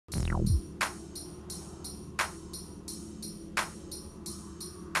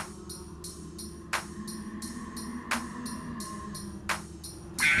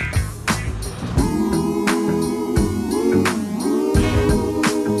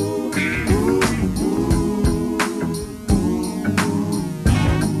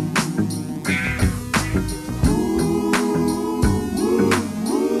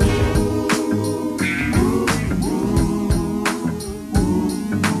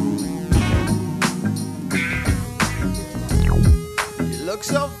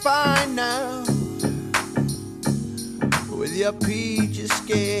So fine now, with your peachy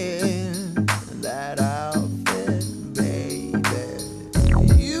skin and that outfit, baby.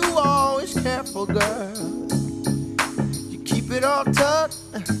 You always careful, girl. You keep it all tucked,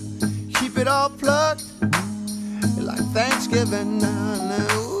 keep it all plucked, like Thanksgiving.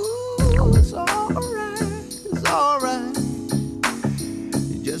 Ooh, it's alright, it's alright.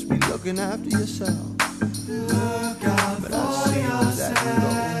 You just be looking after yourself. Look out But for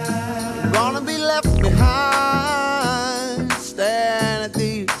yourself. You're gonna be left behind, staring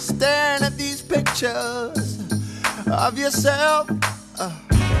at these pictures of yourself.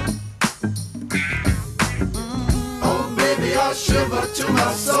 Oh baby, I shiver to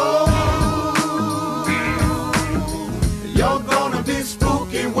my soul. You're gonna be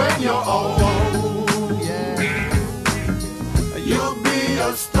spooky when you're old. Yeah. You'll be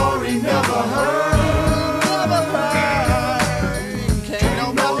a story never heard.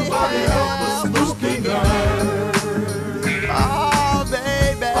 Can't nobody help a spooky girl. Oh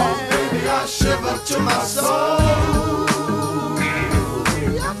baby, I shiver to my soul.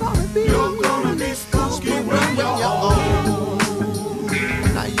 You're gonna be spooky when you're old.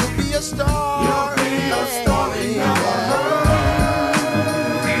 Now you'll be a star. You'll be a story never heard.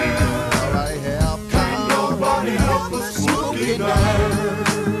 Can't nobody help a spooky girl.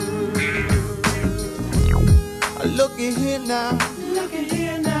 Looky here now,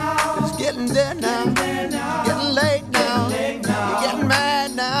 it's getting there now, getting late now, you're getting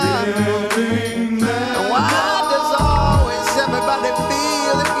mad now. And why does always everybody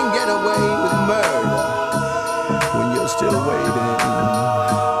feel they can get away with murder when you're still waiting,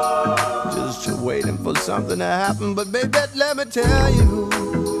 just waiting for something to happen? But baby, let me tell you,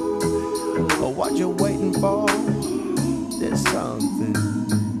 what you're waiting for, there's something.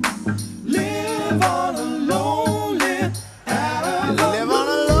 Live on a lonely avenue. Live on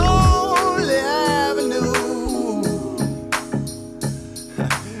a lonely avenue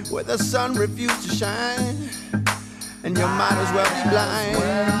where the sun refused to shine, and you might as well be blind.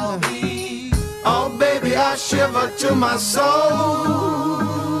 Oh baby, I shiver to my soul.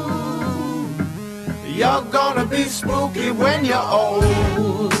 You're gonna be spooky when you're old.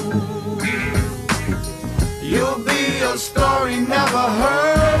 You'll be a story never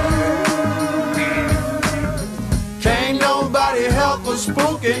heard. Can't nobody help a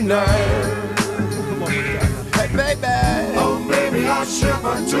spooky nerd. Hey baby, Oh baby, I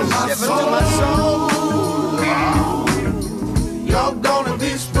shiver to my soul. You're gonna be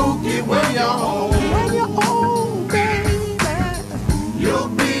spooky when you're old. When you're old, baby, You'll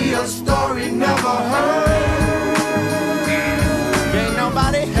be a story never heard. can't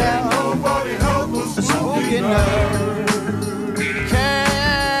nobody help Nobody help a a spooky spooky nerd. nerd.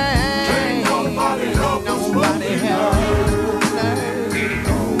 Can't nobody help a nobody spooky help nerd.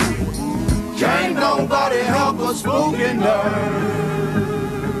 Can't nobody help a spooky nerd.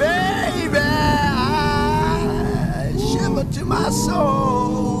 Baby, I shiver to my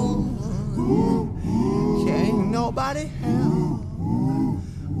soul.